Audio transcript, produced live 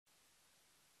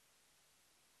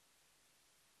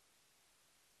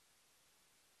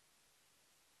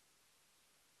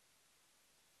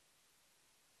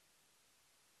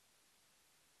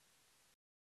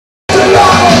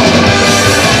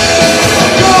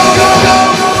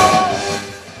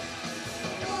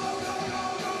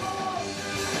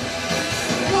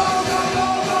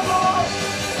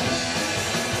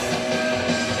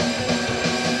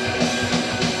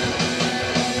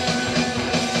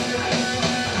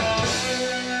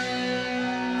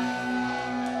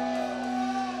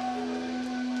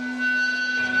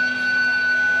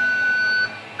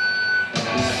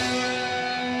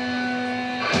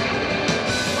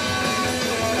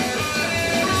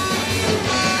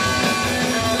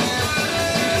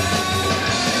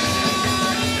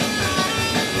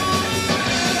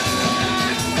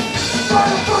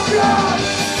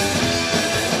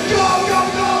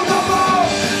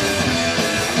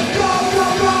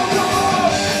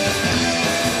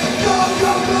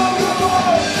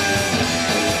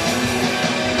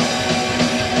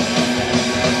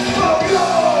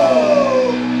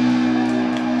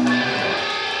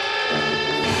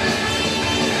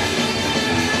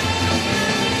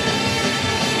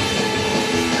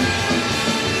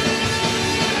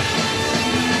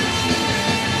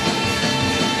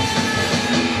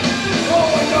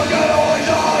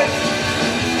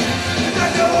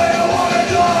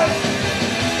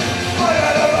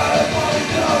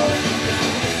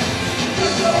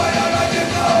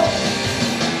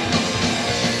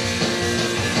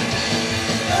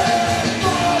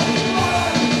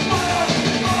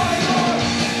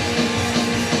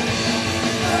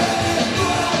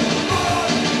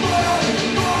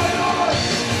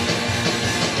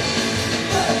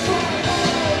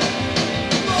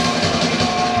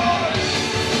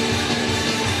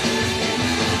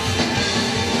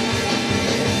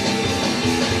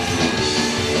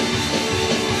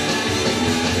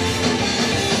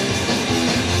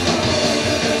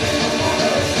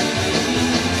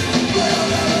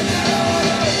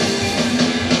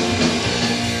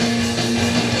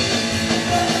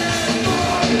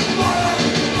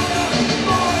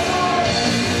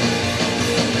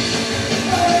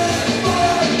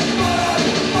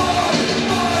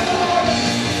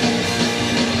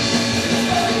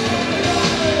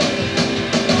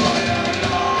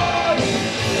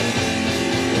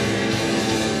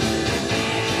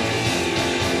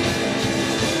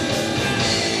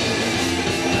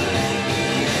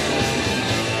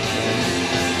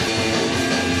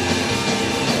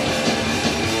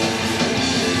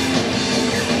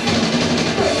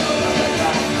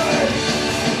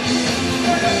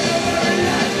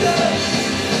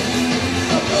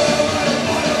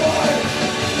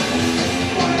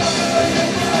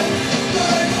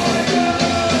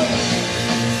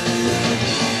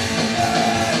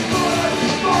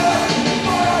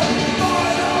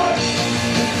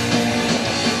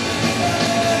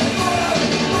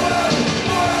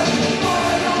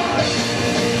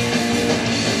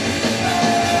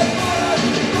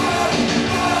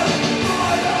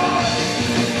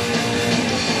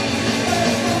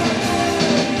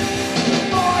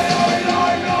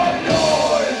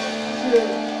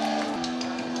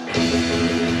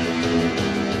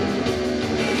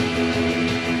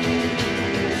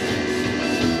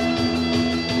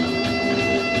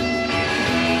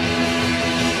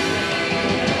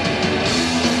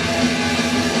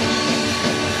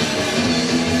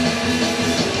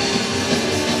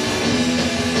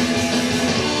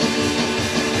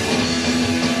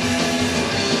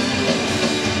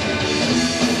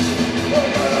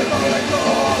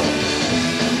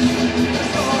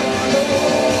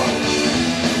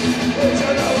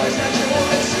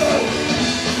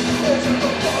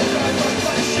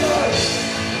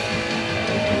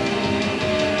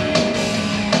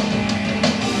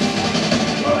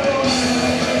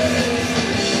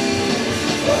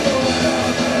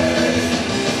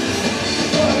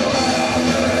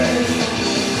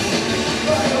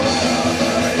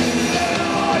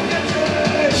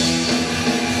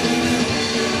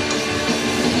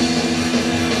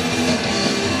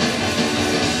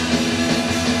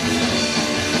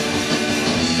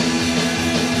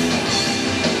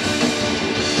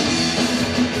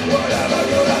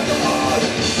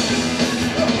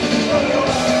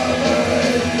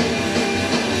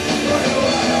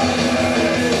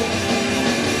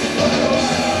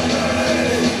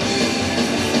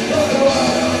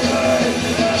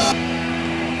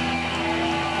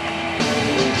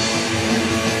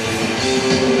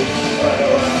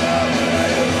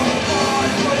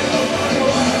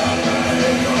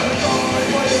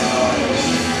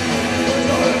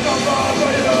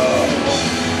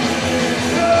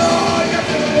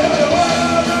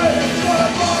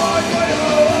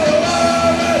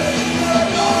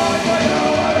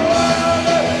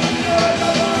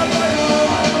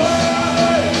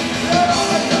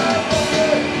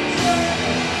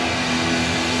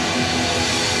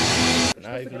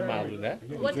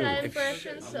What are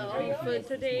impressions of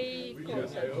today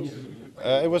concert?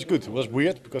 It was good. It was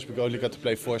weird because we only got to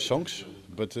play 4 songs,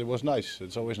 but it was nice.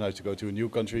 It's always nice to go to a new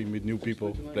country, meet new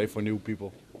people, play for new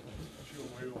people.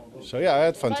 So yeah, I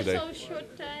had fun But today. so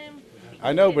short time.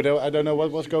 I know, but I don't know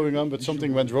what was going on, but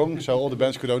something went wrong, so all the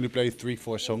bands could only play 3,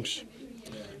 4 songs.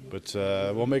 But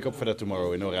we'll make up for that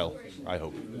tomorrow in Orel, I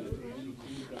hope.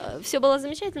 Все было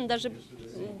замечательно, даже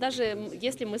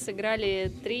если мы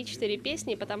сыграли 3-4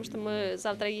 песни, потому что мы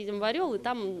завтра едем в Орел, и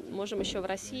там можем еще в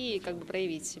России как бы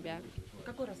проявить себя.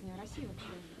 Какой раз не Россия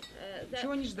вообще?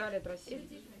 Чего не ждали от России?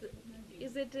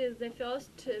 Is it the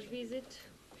first visit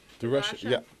To Russia?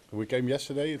 Yeah, we came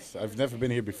yesterday. I've never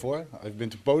been here before. I've been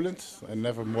to Poland and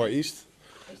never more east.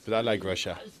 But I like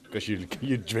Russia, because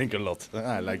you drink a lot.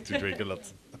 I like to drink a lot.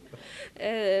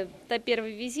 Это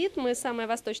первый визит, мы самые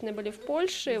восточные были в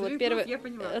Польше. Вот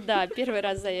первый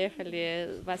раз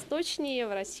заехали восточнее,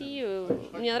 в Россию.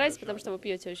 Мне нравится, потому что вы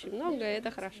пьете очень много, и это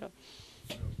хорошо.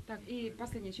 Так, и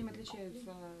последнее, чем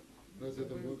отличаются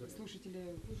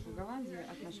слушатели в Голландии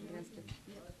от наших брянских?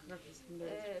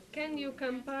 Can you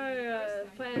compare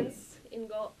fans in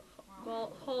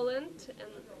Holland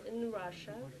and in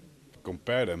Russia?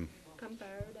 Compare them?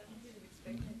 Compare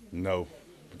them. No,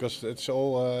 because it's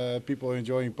all people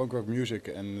enjoying punk rock music,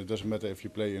 and it doesn't matter if you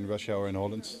play in Russia or in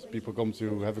Holland. People come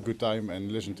to have a good time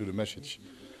and listen to the message.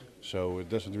 So it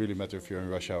doesn't really matter if you're in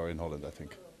Russia or in Holland, I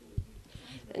think.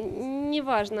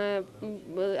 Неважно,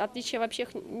 отличий вообще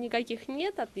никаких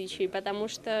нет отличий, потому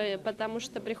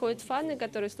что приходят фаны,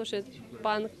 которые слушают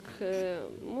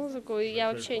панк-музыку, и я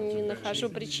вообще не нахожу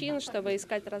причин, чтобы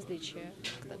искать различия.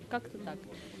 Как-то так.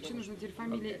 Еще нужно теперь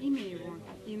фамилия, имя его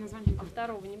и название. А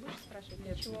второго не будешь спрашивать?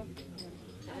 Ничего.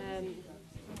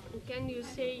 Can you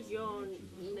say your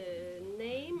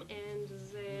name and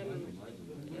the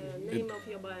name of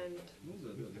your band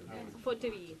for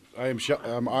TV?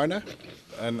 I'm Arne,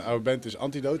 and our band is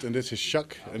Antidote, and this is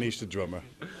Jacques, and he's the drummer.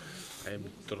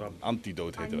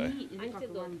 Antidote heten wij.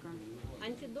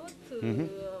 Антидот,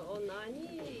 он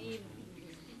Ани и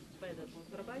этот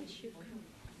барабанщик.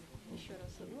 Еще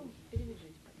раз,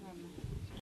 перевяжите.